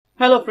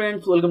Hello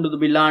friends, welcome to the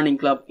Be Learning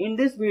Club. In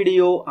this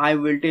video, I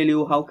will tell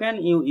you how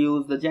can you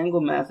use the Django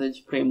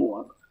message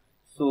framework.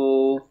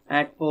 So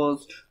at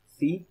first,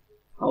 see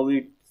how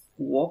it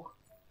works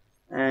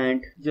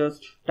and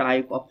just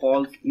type a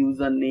false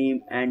username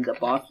and the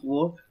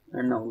password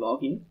and now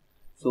login.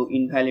 So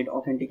invalid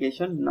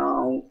authentication.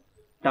 Now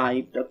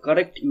type the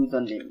correct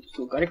username.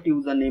 So correct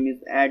username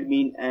is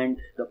admin and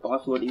the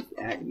password is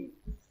admin.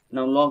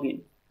 Now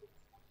login.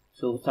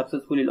 So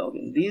successfully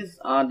login. These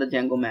are the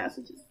Django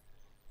messages.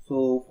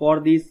 So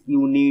for this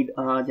you need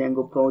a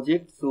Django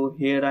project. So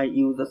here I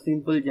use a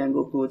simple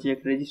Django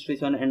project,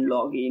 registration and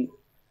login.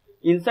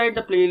 Inside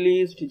the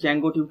playlist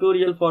Django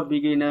tutorial for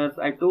beginners,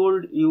 I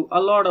told you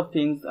a lot of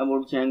things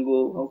about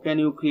Django. How can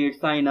you create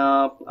sign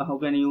up, how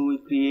can you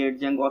create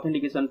Django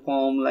authentication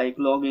form like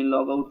login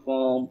logout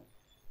form,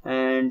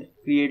 and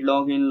create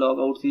login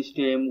logout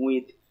system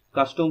with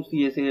custom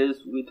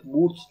CSS with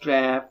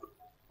bootstrap.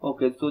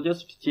 Okay, so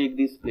just check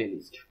this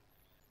playlist.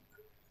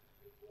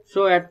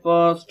 So at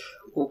first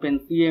open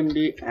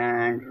cmd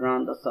and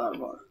run the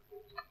server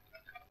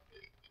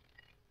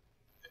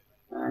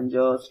and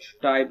just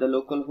type the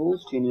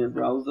localhost in your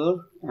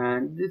browser,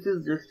 and this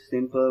is just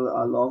simple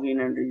login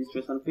and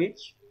registration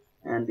page,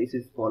 and this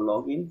is for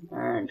login,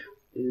 and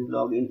this is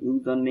login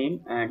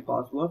username and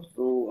password.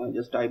 So I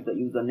just type the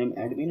username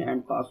admin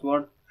and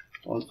password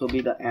also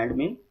be the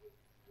admin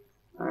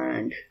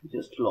and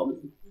just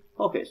login.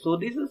 Okay, so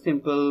this is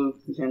simple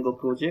Django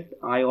project.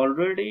 I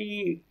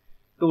already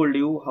told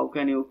you how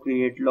can you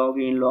create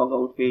login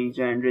logout page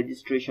and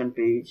registration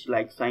page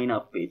like sign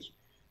up page.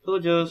 So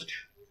just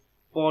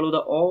follow the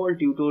all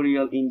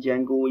tutorial in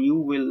Django, you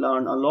will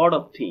learn a lot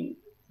of things.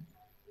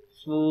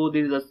 So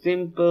this is a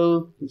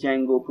simple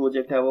Django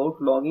project about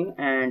login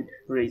and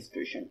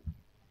registration.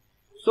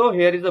 So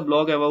here is a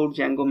blog about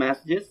Django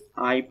messages.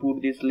 I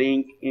put this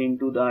link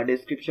into the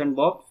description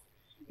box.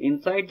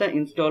 Inside the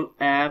install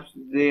apps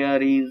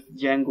there is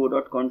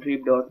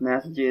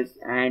django.contrib.messages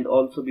and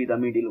also be the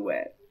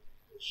middleware.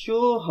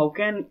 So how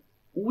can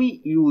we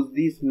use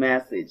this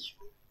message?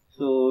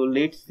 So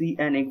let's see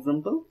an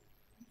example.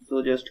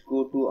 So just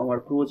go to our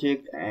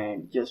project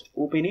and just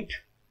open it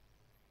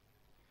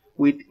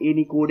with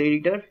any code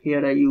editor.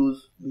 Here I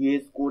use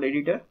VS Code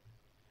Editor,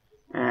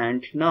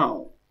 and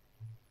now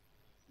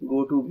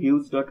go to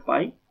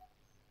views.py,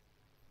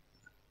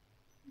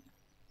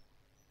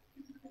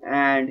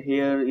 and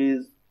here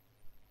is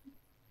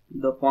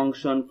the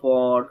function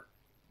for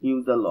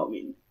user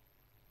login.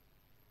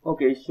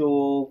 Okay,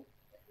 so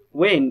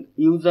when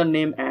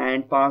username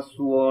and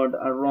password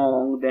are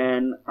wrong,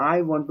 then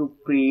I want to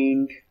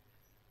print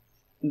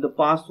the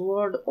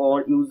password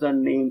or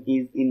username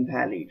is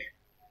invalid.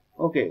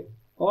 Okay,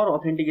 or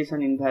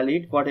authentication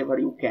invalid, whatever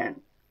you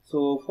can.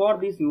 So for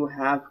this you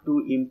have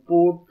to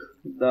import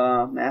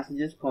the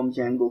messages from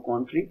Django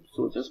contrib.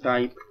 So just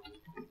type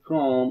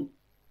from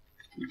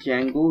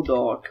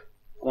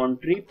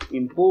django.contrib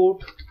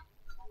import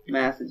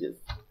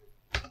messages,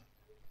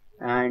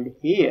 and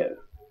here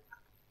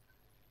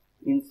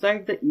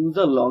inside the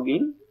user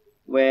login,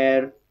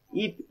 where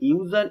if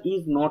user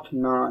is not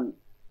none,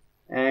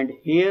 and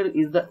here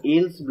is the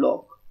else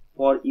block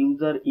for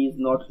user is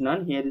not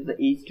none. Here is the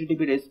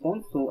HTTP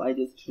response, so I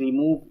just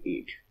remove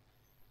it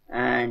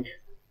and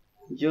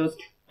just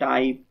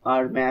type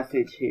our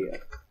message here.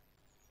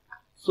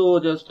 So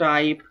just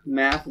type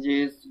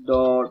messages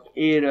dot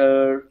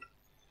error.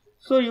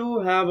 So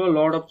you have a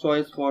lot of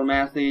choice for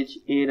message,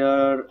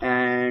 error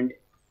and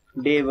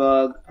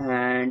debug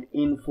and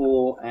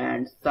info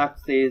and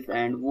success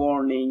and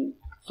warning.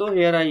 So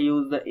here I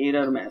use the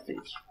error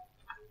message,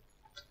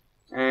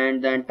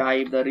 and then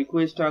type the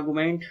request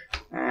argument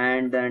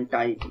and then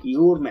type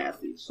your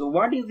message. So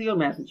what is your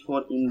message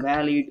for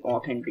invalid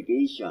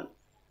authentication?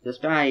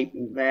 Just type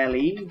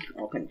invalid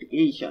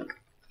authentication.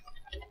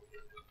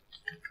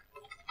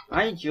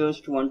 I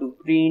just want to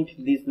print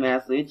this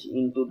message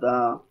into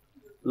the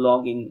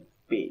login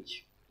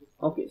page.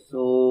 Okay,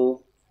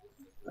 so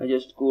I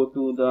just go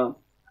to the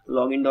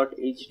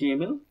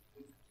login.html.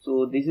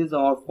 so this is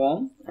our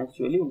form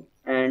actually,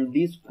 and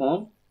this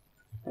form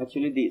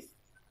actually this.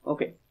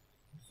 Okay,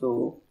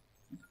 so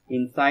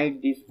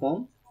inside this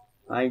form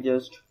I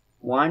just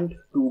want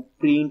to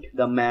print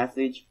the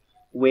message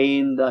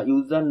when the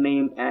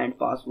username and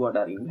password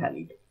are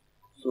invalid.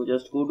 So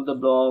just go to the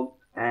blog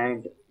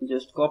and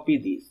just copy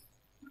this.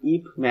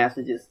 If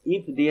messages,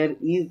 if there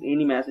is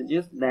any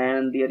messages,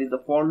 then there is a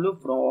for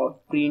loop for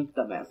print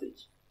the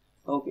message.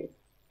 Okay,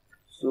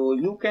 so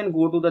you can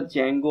go to the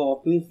Django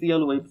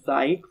official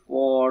website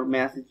for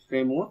message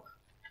framework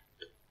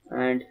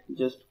and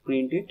just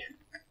print it.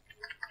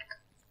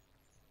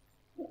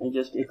 I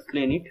just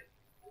explain it.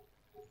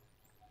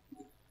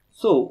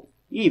 So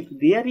if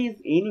there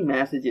is any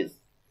messages,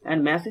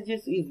 and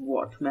messages is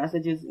what?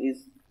 Messages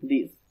is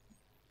this.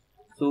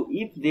 So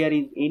if there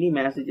is any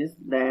messages,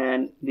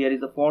 then there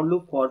is a for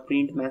loop for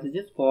print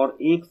messages for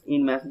x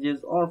in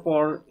messages or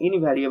for any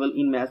variable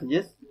in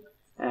messages,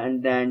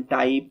 and then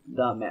type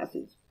the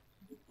message,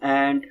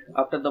 and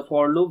after the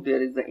for loop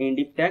there is the end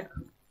if tag.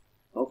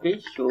 Okay,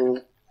 so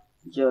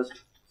just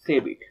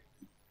save it.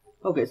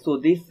 Okay, so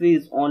this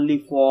is only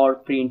for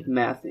print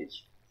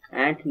message.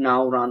 And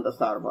now run the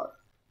server.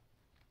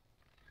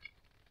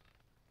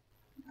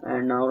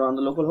 And now run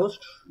the localhost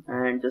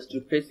and just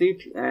refresh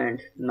it,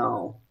 and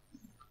now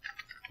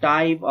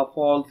type a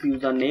false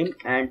username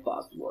and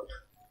password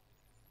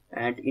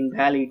and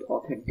invalid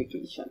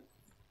authentication.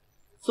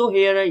 So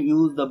here I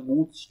use the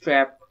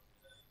bootstrap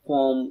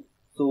form,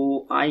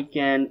 so I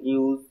can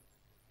use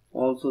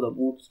also the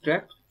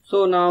bootstrap.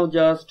 So now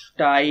just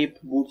type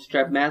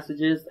bootstrap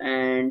messages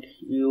and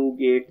you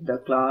get the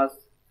class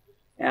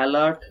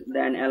alert,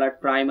 then alert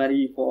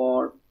primary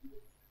for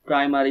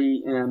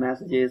primary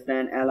messages,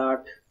 then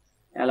alert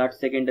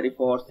secondary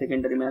for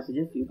secondary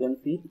messages. You can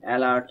see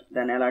alert,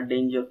 then alert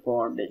danger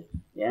for the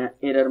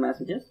error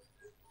messages.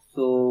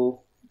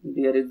 So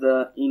there is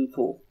the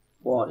info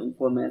for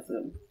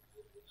information.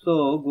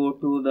 So go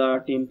to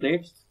the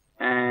templates,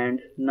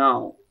 and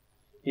now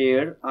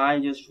here I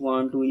just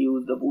want to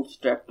use the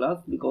bootstrap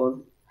class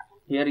because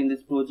here in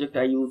this project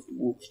I used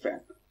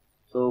bootstrap.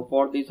 So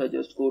for this I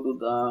just go to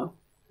the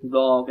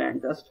blog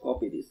and just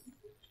copy this,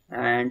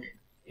 and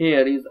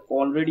here is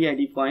already I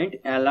defined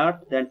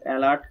alert, then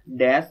alert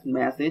dash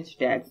message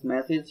tags.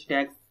 Message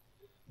tags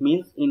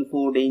means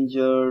info,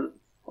 danger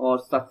or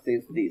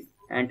success, this,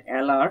 and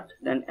alert,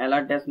 then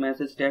alert dash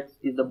message tags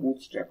is the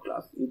bootstrap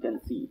class, you can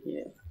see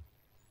here.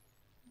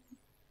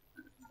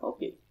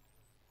 Okay,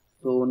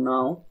 so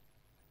now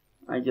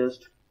I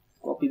just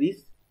copy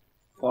this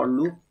for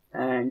loop,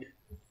 and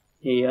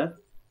here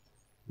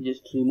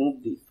just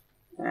remove this,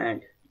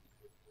 and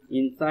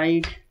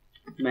inside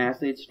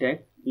message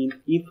tag, in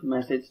if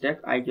message tag,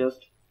 I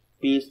just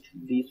paste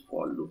this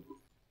for loop.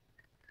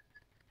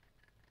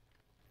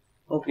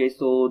 Okay,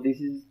 so this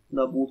is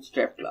the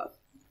bootstrap class,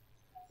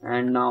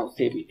 and now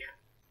save it.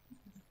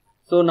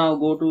 So now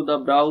go to the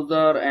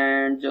browser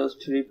and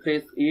just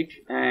refresh it,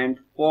 and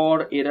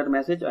for error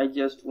message I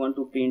just want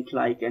to print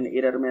like an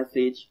error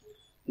message,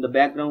 the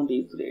background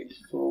is red,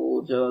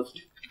 so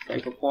just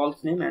type a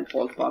false name and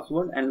false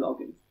password and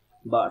login,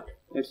 but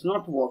it's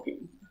not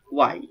working.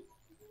 Why?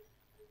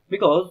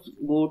 Because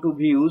go to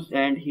views,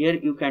 and here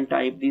you can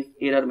type this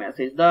error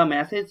message. The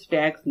message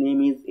tag's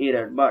name is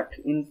error, but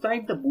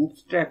inside the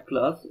bootstrap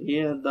class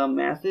here the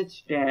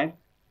message tag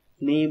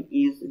name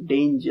is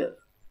danger.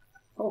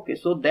 Okay,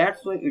 so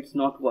that's why it's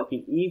not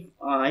working. If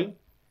I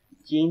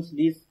change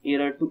this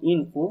error to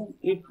info,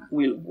 it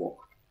will work.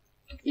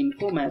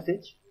 Info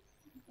message,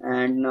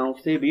 and now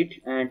save it,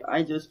 and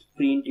I just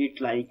print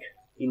it like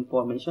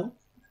information.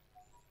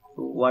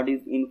 So what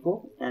is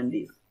info and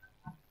this?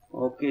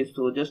 Okay,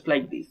 so just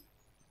like this.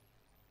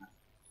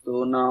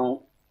 So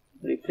now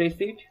refresh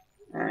it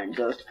and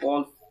just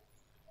false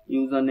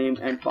username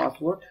and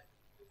password,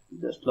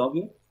 just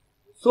login.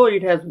 So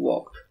it has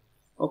worked.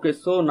 Okay,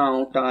 so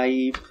now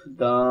type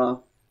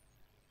the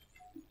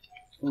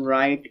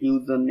right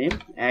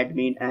username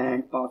admin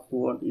and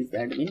password is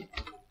admin.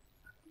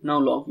 Now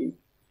login.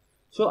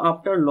 So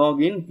after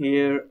login,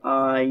 here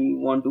I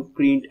want to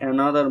print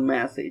another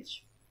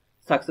message,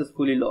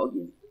 successfully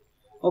login.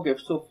 Okay,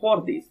 so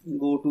for this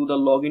go to the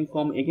login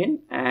form again,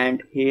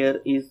 and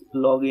here is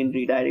login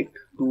redirect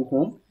to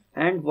home.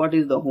 And what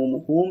is the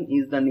home? Home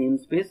is the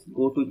namespace.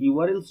 Go to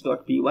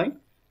urls.py.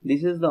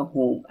 This is the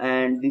home,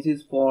 and this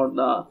is for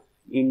the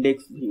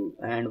index view.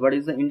 And what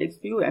is the index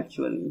view?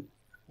 Actually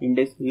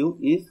index view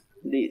is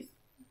this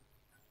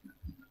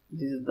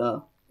is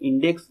the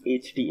index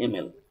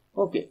HTML.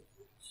 Okay,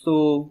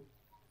 so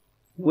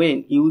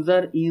when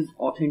user is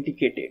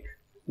authenticated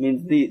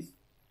means this,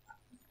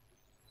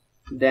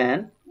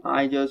 then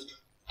I just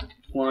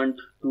want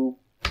to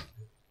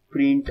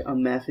print a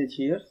message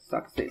here,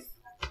 success,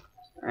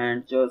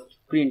 and just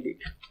print it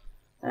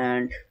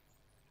and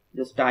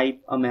just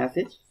type a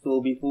message. So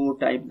before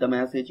type the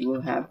message you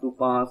have to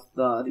pass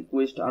the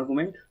request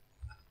argument,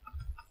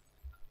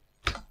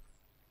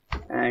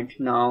 and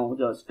now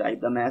just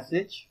type the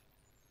message,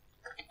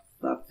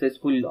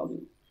 successfully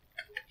login,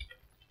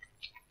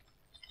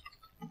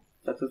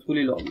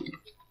 successfully login.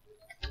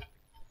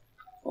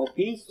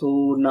 Okay,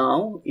 so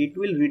now it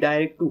will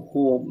redirect to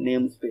home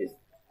namespace,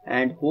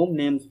 and home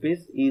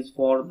namespace is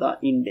for the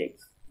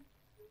index.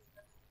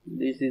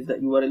 This is the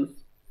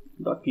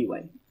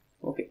urls.py.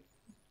 Okay,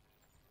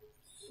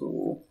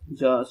 so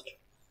just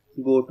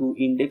go to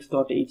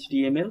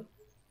index.html,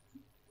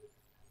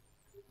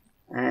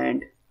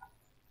 and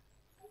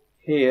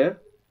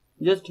here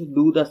just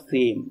do the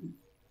same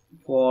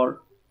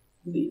for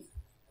this.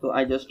 So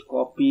I just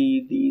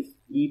copy this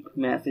if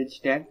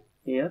message tag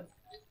here,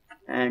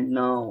 and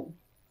now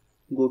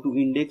go to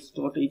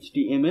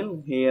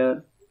index.html.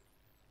 Here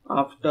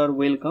after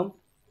welcome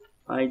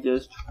I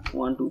just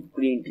want to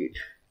print it.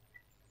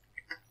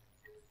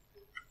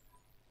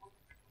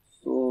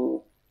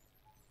 So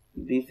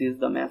this is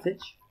the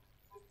message,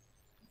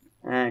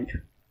 and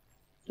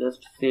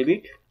just save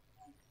it,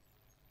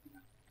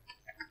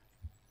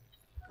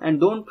 and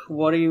don't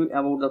worry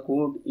about the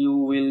code, you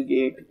will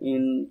get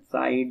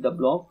inside the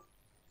blog.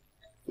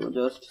 So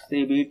just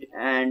save it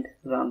and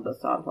run the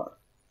server.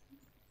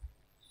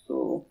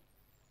 So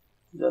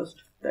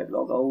just type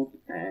logout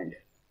and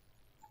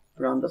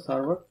run the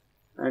server,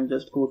 and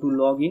just go to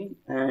login,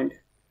 and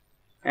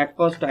at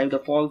first type the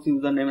false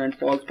username and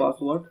false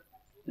password,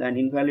 then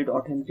invalid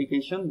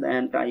authentication,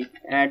 then type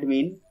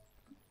admin.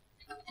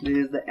 This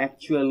is the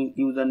actual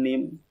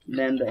username,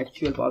 then the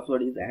actual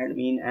password is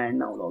admin, and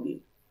now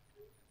login.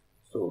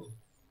 So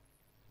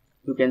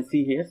you can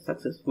see here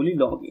successfully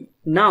login.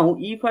 Now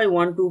if I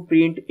want to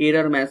print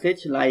error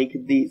message like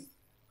this,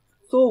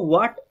 so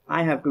what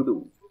I have to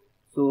do?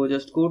 So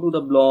just go to the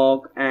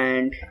blog,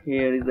 and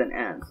here is an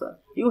answer.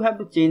 You have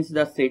to change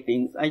the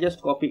settings. I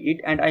just copy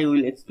it and I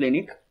will explain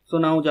it. So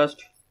now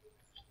just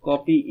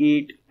copy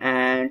it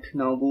and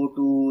now go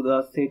to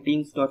the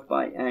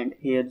settings.py and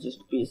here just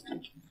paste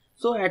it.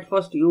 So at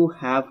first you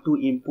have to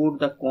import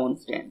the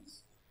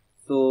constants.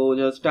 So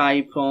just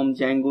type from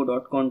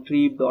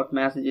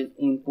django.contrib.messages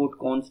import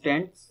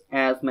constants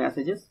as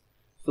messages.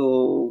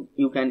 So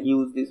you can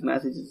use this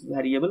messages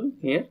variable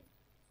here.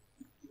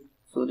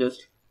 So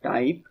just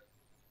type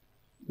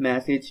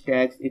message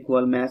tags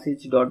equal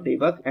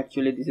message.debug.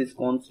 Actually this is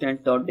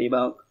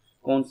constant.debug,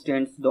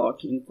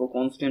 constants.info,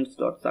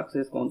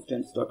 constants.success,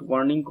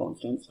 constants.warning,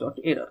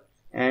 constants.error,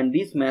 and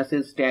this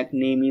message tag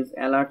name is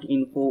alert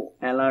info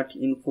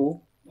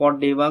for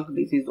debug.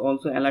 This is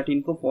also alert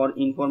info. For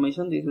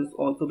information this is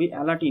also be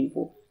alert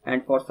info,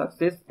 and for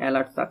success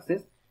alert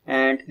success.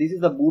 And this is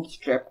the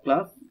bootstrap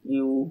class,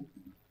 you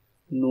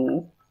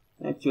know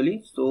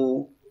actually.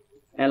 So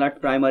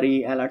alert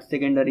primary, alert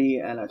secondary,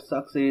 alert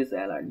success,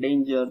 alert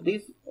danger,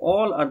 these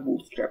all are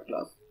bootstrap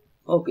class.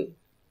 Okay,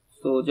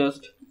 so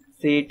just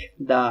set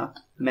the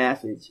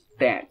message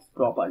tags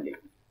properly,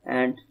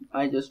 and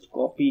I just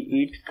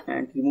copy it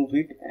and remove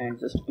it and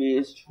just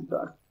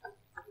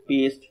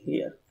paste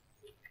here.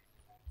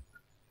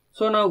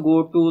 So now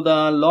go to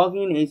the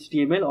login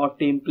HTML or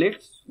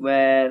templates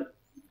where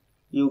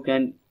you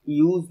can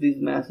use these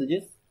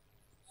messages.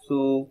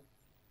 So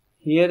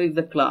here is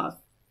the class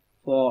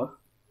for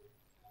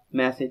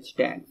message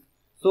tags.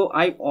 So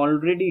I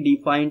already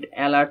defined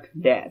alert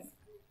dash.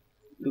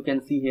 You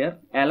can see here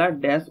alert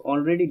dash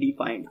already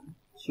defined,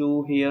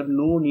 so here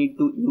no need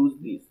to use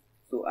this.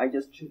 So I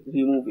just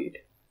remove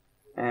it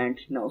and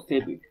now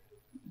save it.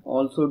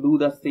 Also do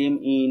the same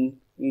in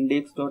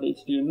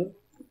index.html.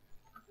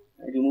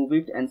 Remove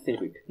it and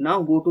save it.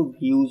 Now go to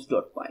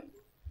views.py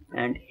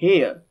and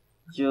here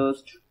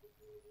just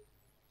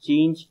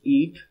change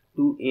it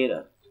to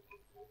error.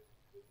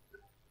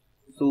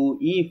 So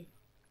if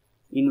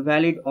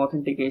invalid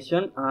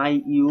authentication,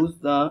 I use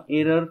the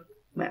error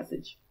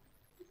message.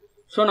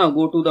 So now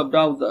go to the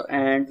browser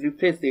and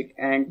refresh it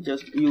and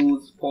just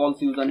use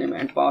false username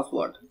and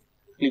password.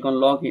 Click on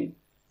login.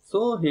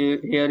 So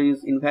here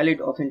is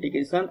invalid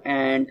authentication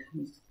and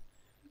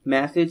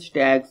message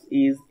tags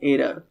is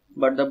error,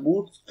 but the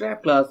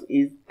bootstrap class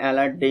is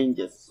alert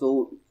danger.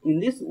 So in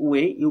this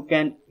way you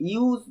can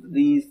use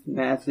these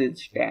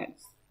message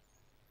tags.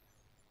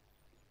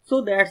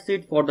 So that's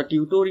it for the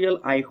tutorial.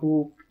 I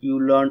hope you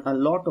learned a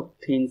lot of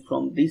things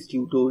from this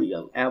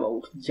tutorial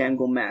about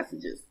Django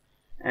messages.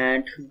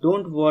 And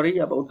don't worry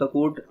about the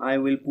code. I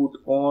will put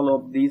all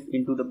of this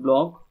into the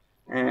blog,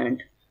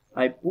 and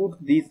I put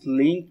this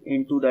link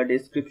into the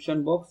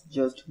description box.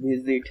 Just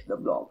visit the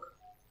blog.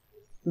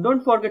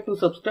 Don't forget to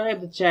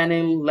subscribe the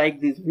channel, like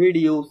this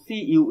video.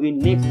 See you in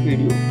next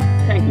video.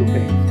 Thank you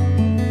friends.